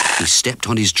 He stepped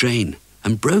on his train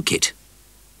and broke it.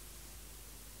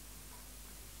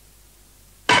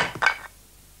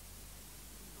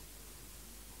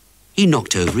 He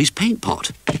knocked over his paint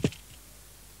pot.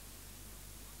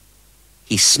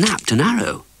 He snapped an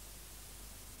arrow.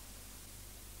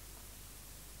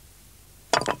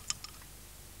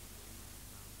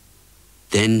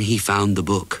 Then he found the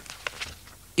book.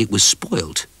 It was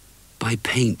spoilt by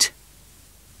paint.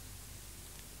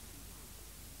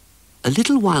 A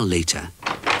little while later,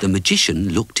 the magician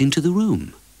looked into the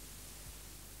room.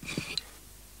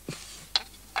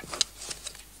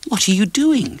 "What are you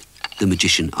doing?" the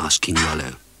magician asked King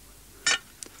Rollo.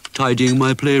 "Tidying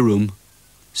my playroom,"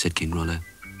 said King Rollo.